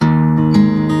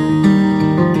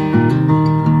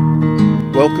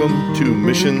to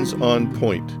Missions on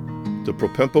Point, the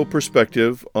Propempo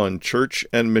perspective on church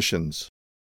and missions.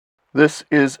 This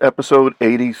is episode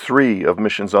 83 of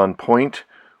Missions on Point.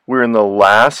 We're in the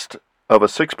last of a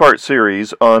 6-part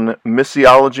series on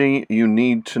missiology you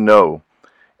need to know.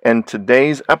 And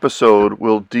today's episode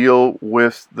will deal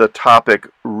with the topic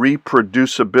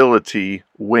reproducibility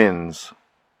wins.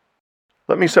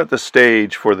 Let me set the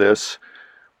stage for this.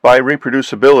 By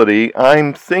reproducibility,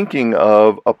 I'm thinking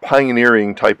of a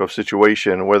pioneering type of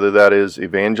situation, whether that is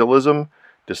evangelism,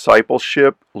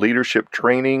 discipleship, leadership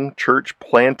training, church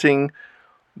planting,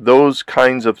 those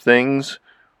kinds of things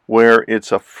where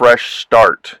it's a fresh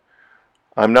start.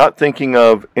 I'm not thinking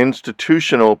of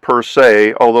institutional per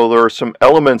se, although there are some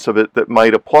elements of it that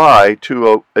might apply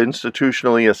to an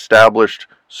institutionally established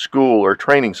school or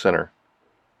training center.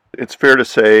 It's fair to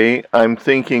say I'm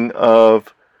thinking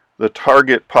of the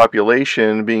target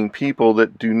population being people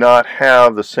that do not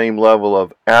have the same level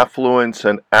of affluence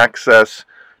and access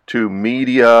to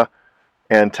media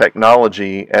and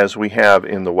technology as we have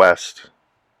in the West.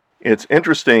 It's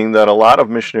interesting that a lot of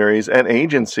missionaries and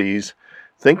agencies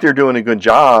think they're doing a good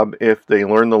job if they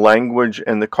learn the language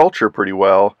and the culture pretty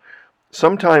well.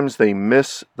 Sometimes they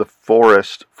miss the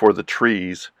forest for the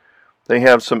trees. They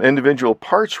have some individual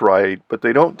parts right, but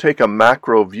they don't take a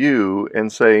macro view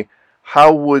and say,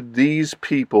 how would these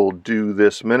people do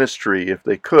this ministry if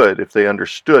they could, if they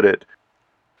understood it?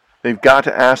 They've got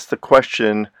to ask the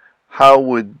question, how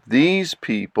would these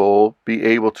people be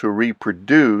able to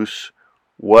reproduce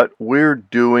what we're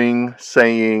doing,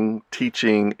 saying,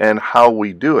 teaching, and how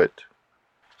we do it?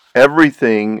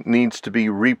 Everything needs to be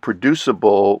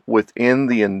reproducible within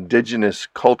the indigenous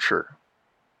culture.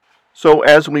 So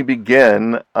as we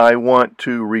begin, I want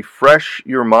to refresh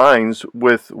your minds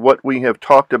with what we have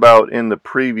talked about in the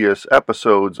previous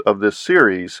episodes of this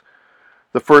series.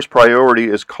 The first priority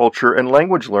is culture and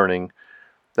language learning.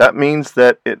 That means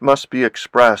that it must be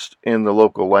expressed in the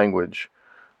local language.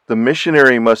 The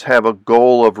missionary must have a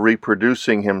goal of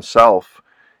reproducing himself,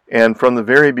 and from the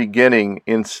very beginning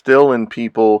instill in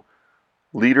people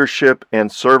leadership and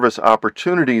service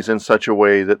opportunities in such a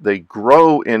way that they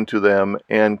grow into them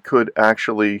and could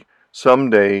actually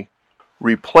someday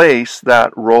replace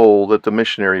that role that the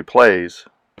missionary plays.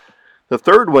 The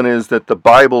third one is that the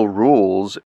Bible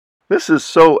rules. This is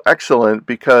so excellent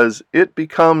because it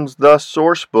becomes the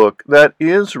source book that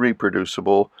is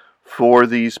reproducible for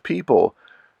these people,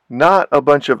 not a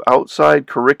bunch of outside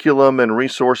curriculum and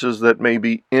resources that may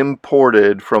be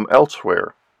imported from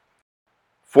elsewhere.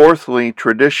 Fourthly,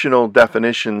 traditional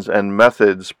definitions and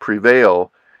methods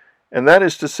prevail, and that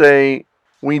is to say,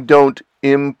 we don't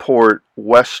import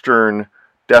Western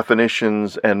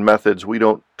definitions and methods. We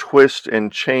don't twist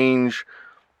and change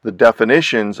the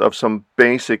definitions of some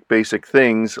basic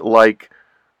things like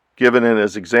given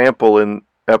as example in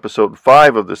episode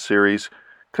 5 of the series,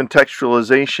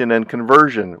 contextualization and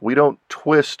conversion. We don't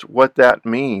twist what that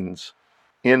means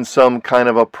in some kind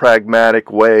of a pragmatic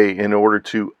way in order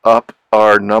to up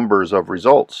our numbers of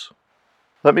results.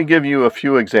 Let me give you a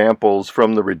few examples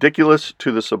from the ridiculous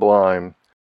to the sublime.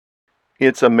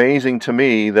 It's amazing to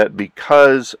me that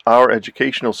because our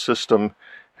educational system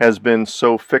has been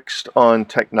so fixed on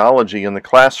technology in the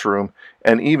classroom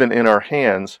and even in our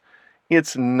hands,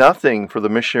 it's nothing for the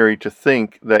missionary to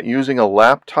think that using a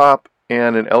laptop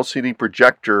and an LCD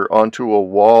projector onto a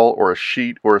wall or a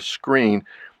sheet or a screen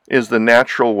is the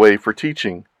natural way for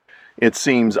teaching. It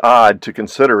seems odd to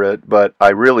consider it, but I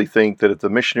really think that if the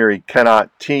missionary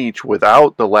cannot teach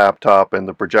without the laptop and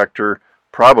the projector,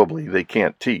 probably they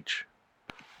can't teach.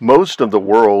 Most of the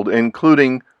world,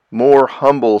 including more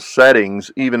humble settings,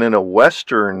 even in a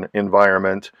Western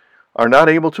environment, are not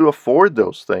able to afford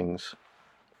those things.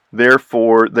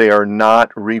 Therefore, they are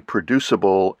not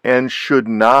reproducible and should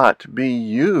not be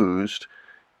used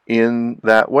in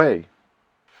that way.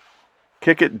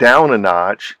 Kick it down a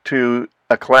notch to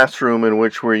a classroom in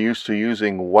which we're used to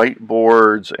using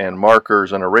whiteboards and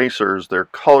markers and erasers. They're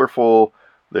colorful,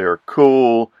 they're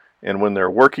cool, and when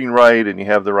they're working right and you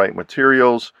have the right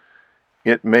materials,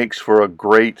 it makes for a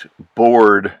great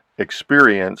board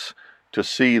experience to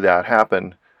see that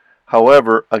happen.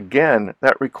 However, again,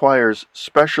 that requires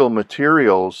special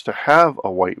materials to have a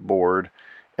whiteboard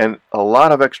and a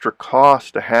lot of extra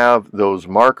cost to have those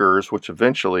markers, which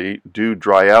eventually do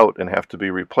dry out and have to be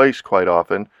replaced quite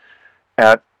often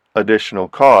at additional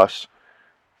costs.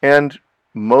 And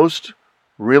most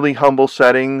really humble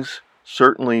settings,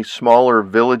 certainly smaller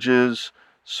villages,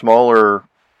 smaller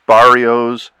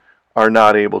barrios, are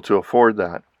not able to afford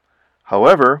that.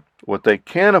 However, what they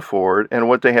can afford and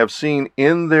what they have seen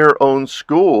in their own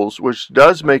schools, which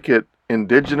does make it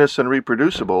indigenous and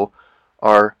reproducible,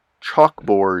 are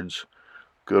chalkboards,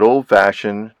 good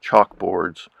old-fashioned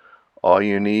chalkboards. All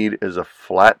you need is a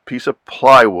flat piece of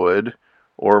plywood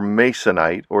or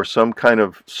masonite or some kind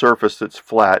of surface that's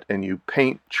flat, and you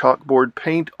paint chalkboard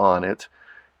paint on it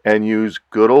and use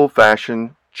good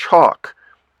old-fashioned chalk.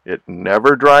 It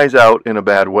never dries out in a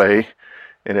bad way,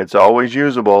 and it's always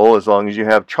usable as long as you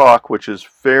have chalk, which is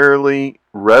fairly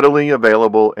readily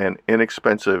available and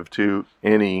inexpensive to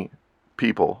any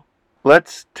people.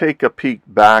 Let's take a peek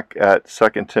back at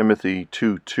 2 Timothy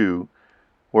 2:2,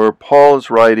 where Paul is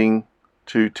writing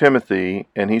to Timothy,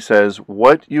 and he says,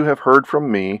 "What you have heard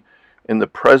from me in the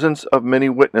presence of many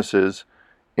witnesses,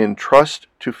 entrust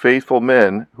to faithful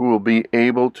men who will be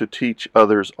able to teach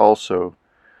others also."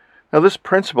 Now, this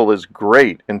principle is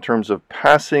great in terms of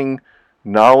passing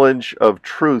knowledge of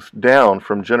truth down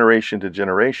from generation to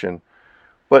generation,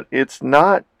 but it's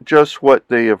not just what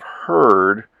they have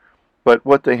heard, but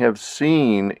what they have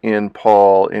seen in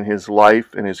Paul, in his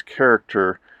life, in his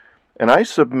character. And I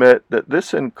submit that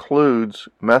this includes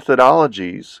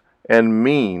methodologies and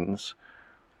means.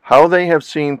 How they have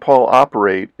seen Paul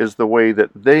operate is the way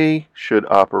that they should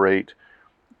operate,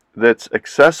 that's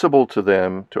accessible to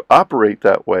them to operate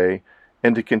that way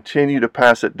and to continue to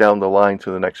pass it down the line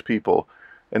to the next people.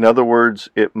 In other words,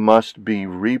 it must be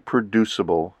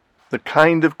reproducible. The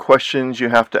kind of questions you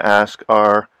have to ask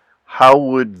are, how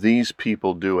would these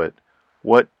people do it?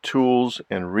 What tools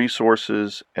and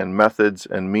resources and methods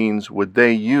and means would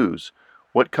they use?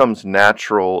 What comes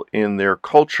natural in their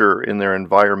culture, in their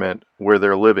environment where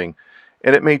they're living?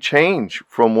 And it may change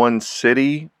from one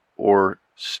city or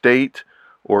state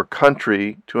or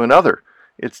country to another.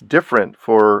 It's different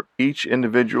for each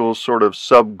individual sort of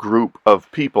subgroup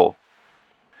of people.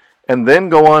 And then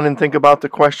go on and think about the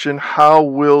question, how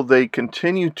will they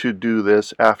continue to do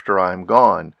this after I'm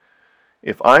gone?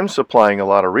 If I'm supplying a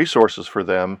lot of resources for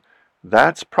them,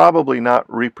 that's probably not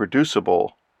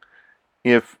reproducible.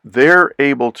 If they're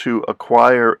able to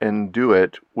acquire and do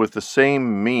it with the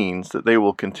same means that they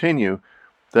will continue,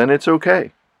 then it's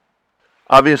okay.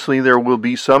 Obviously, there will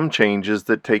be some changes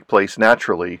that take place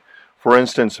naturally. For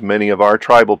instance, many of our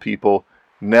tribal people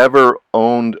never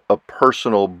owned a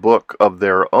personal book of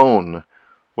their own.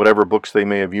 Whatever books they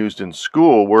may have used in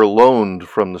school were loaned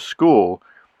from the school.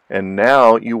 And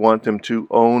now you want them to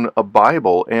own a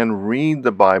Bible and read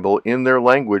the Bible in their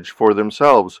language for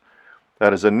themselves.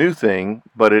 That is a new thing,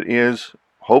 but it is,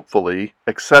 hopefully,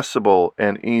 accessible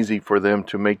and easy for them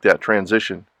to make that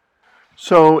transition.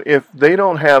 So if they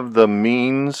don't have the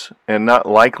means, and not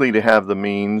likely to have the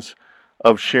means,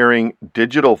 of sharing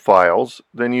digital files,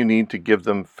 then you need to give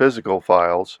them physical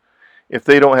files. If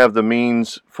they don't have the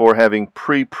means for having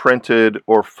pre-printed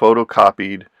or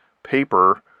photocopied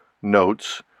paper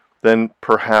notes, then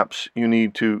perhaps you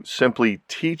need to simply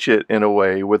teach it in a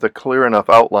way with a clear enough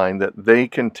outline that they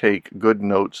can take good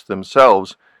notes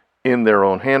themselves in their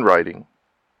own handwriting.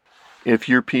 If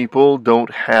your people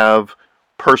don't have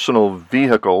personal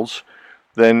vehicles,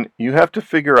 then you have to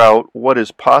figure out what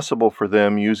is possible for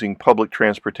them using public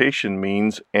transportation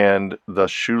means and the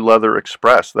Shoe Leather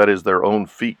Express, that is their own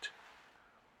feet.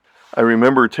 I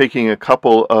remember taking a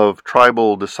couple of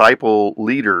tribal disciple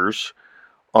leaders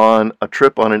on a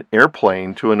trip on an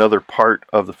airplane to another part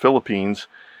of the Philippines,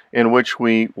 in which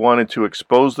we wanted to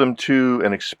expose them to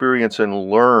and experience and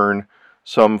learn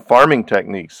some farming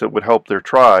techniques that would help their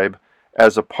tribe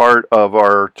as a part of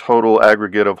our total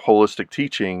aggregate of holistic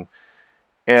teaching.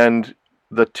 And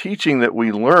the teaching that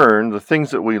we learned, the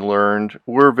things that we learned,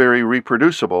 were very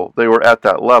reproducible. They were at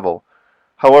that level.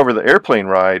 However, the airplane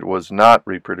ride was not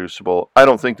reproducible. I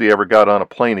don't think they ever got on a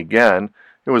plane again.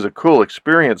 It was a cool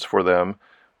experience for them.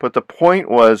 But the point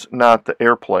was not the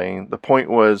airplane. The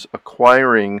point was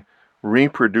acquiring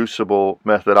reproducible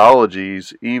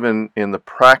methodologies, even in the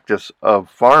practice of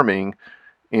farming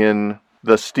in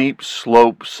the steep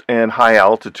slopes and high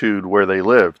altitude where they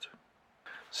lived.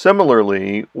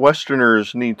 Similarly,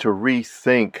 Westerners need to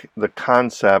rethink the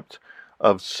concept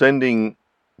of sending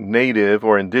native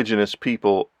or indigenous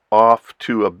people off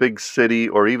to a big city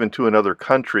or even to another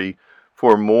country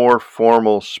for more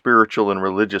formal spiritual and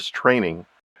religious training.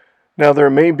 Now, there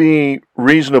may be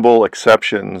reasonable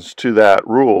exceptions to that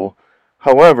rule.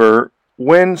 However,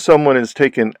 when someone is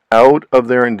taken out of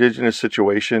their indigenous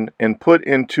situation and put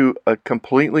into a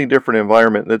completely different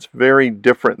environment that's very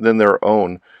different than their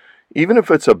own, even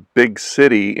if it's a big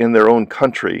city in their own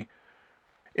country,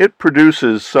 it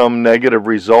produces some negative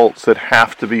results that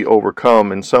have to be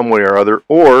overcome in some way or other,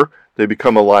 or they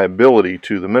become a liability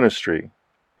to the ministry.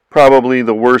 Probably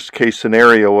the worst case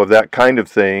scenario of that kind of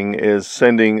thing is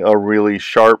sending a really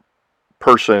sharp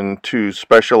person to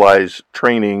specialized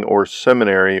training or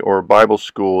seminary or Bible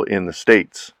school in the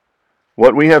States.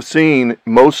 What we have seen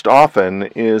most often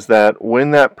is that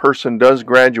when that person does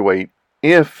graduate,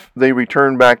 if they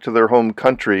return back to their home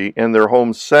country and their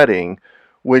home setting,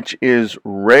 which is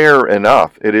rare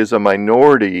enough, it is a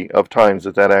minority of times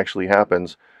that actually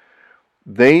happens,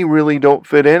 they really don't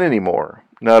fit in anymore.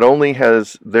 Not only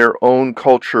has their own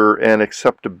culture and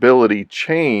acceptability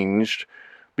changed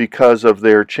because of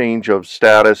their change of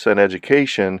status and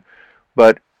education,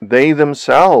 but they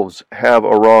themselves have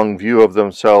a wrong view of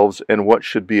themselves and what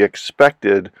should be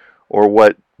expected or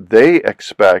what they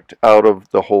expect out of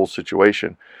the whole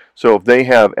situation. So if they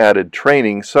have added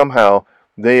training, somehow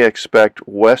they expect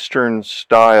Western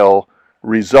style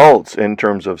results in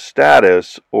terms of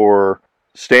status or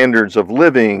standards of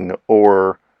living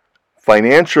or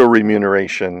financial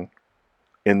remuneration.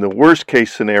 In the worst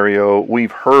case scenario,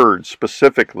 we've heard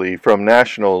specifically from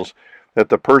nationals that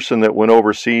the person that went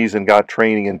overseas and got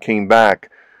training and came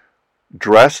back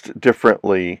dressed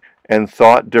differently and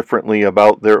thought differently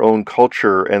about their own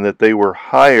culture and that they were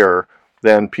higher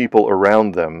than people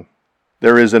around them.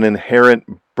 There is an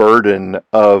inherent burden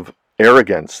of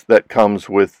arrogance that comes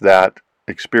with that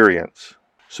experience.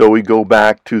 So we go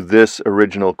back to this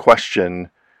original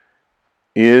question: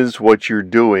 is what you're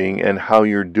doing and how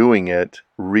you're doing it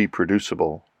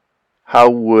reproducible? How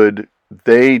would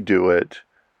they do it?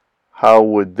 How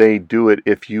would they do it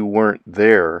if you weren't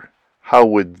there? How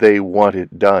would they want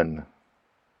it done?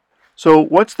 So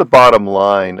what's the bottom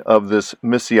line of this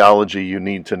missiology you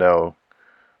need to know?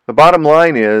 The bottom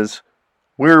line is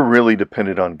we're really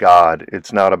dependent on God.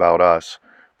 It's not about us.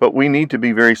 But we need to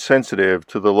be very sensitive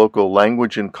to the local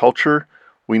language and culture.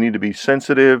 We need to be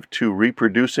sensitive to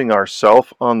reproducing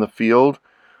ourselves on the field.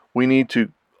 We need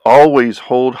to always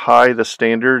hold high the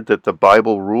standard that the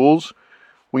Bible rules.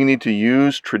 We need to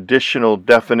use traditional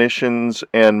definitions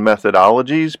and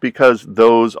methodologies because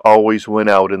those always win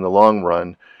out in the long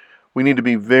run. We need to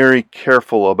be very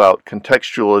careful about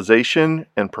contextualization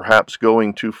and perhaps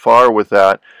going too far with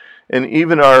that. And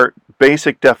even our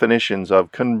basic definitions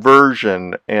of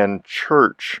conversion and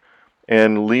church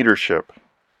and leadership.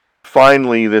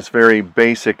 Finally, this very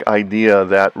basic idea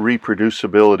that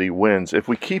reproducibility wins. If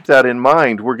we keep that in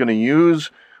mind, we're going to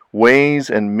use ways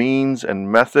and means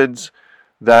and methods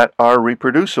that are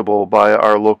reproducible by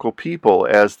our local people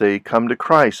as they come to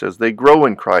Christ, as they grow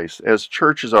in Christ, as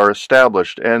churches are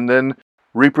established, and then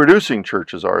reproducing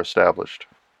churches are established.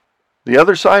 The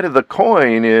other side of the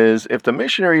coin is if the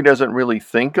missionary doesn't really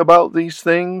think about these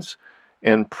things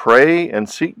and pray and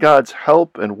seek God's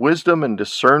help and wisdom and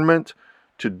discernment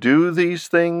to do these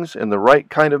things in the right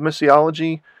kind of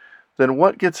missiology, then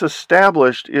what gets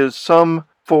established is some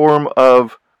form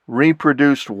of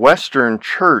reproduced Western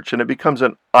church, and it becomes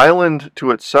an island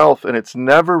to itself, and it's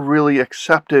never really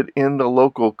accepted in the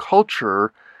local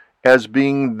culture as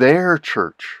being their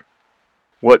church.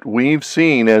 What we've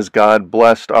seen as God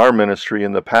blessed our ministry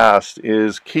in the past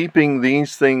is keeping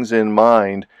these things in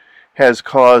mind has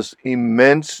caused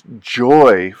immense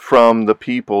joy from the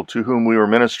people to whom we were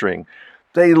ministering.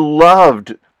 They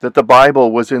loved that the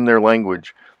Bible was in their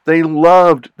language. They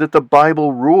loved that the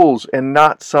Bible rules and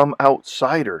not some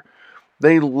outsider.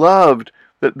 They loved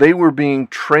that they were being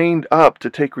trained up to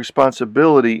take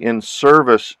responsibility in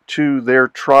service to their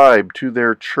tribe, to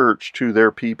their church, to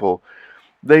their people.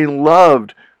 They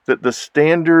loved that the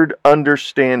standard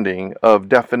understanding of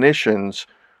definitions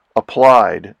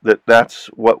applied, that that's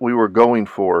what we were going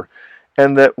for,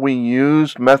 and that we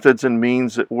used methods and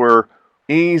means that were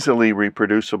easily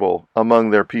reproducible among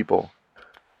their people.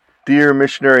 Dear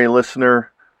missionary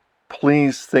listener,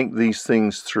 please think these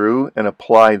things through and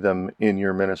apply them in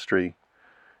your ministry.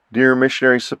 Dear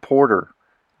missionary supporter,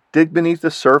 dig beneath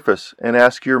the surface and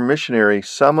ask your missionary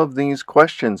some of these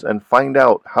questions and find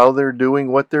out how they're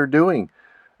doing what they're doing,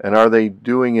 and are they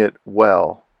doing it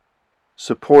well.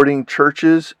 Supporting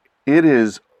churches, it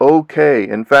is okay.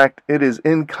 In fact, it is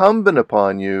incumbent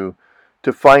upon you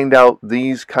to find out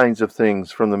these kinds of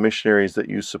things from the missionaries that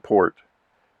you support.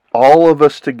 All of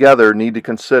us together need to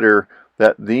consider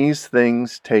that these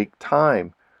things take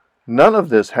time. None of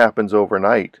this happens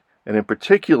overnight. And in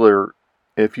particular,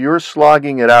 if you're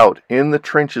slogging it out in the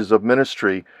trenches of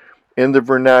ministry, in the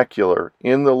vernacular,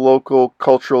 in the local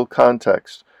cultural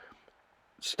context,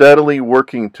 steadily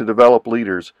working to develop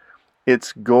leaders,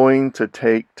 it's going to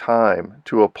take time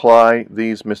to apply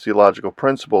these missiological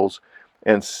principles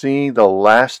and see the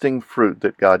lasting fruit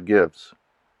that God gives.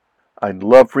 I'd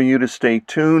love for you to stay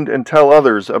tuned and tell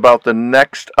others about the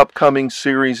next upcoming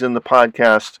series in the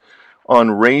podcast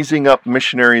on raising up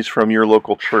missionaries from your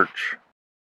local church.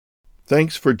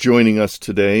 Thanks for joining us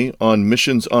today on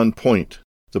Missions on Point,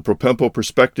 the Propempo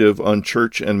perspective on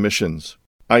church and missions.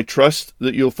 I trust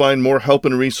that you'll find more help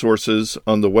and resources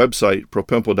on the website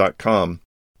propempo.com.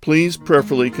 Please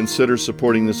prayerfully consider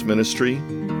supporting this ministry.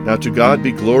 Now to God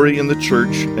be glory in the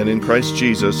church and in Christ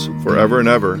Jesus forever and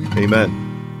ever. Amen.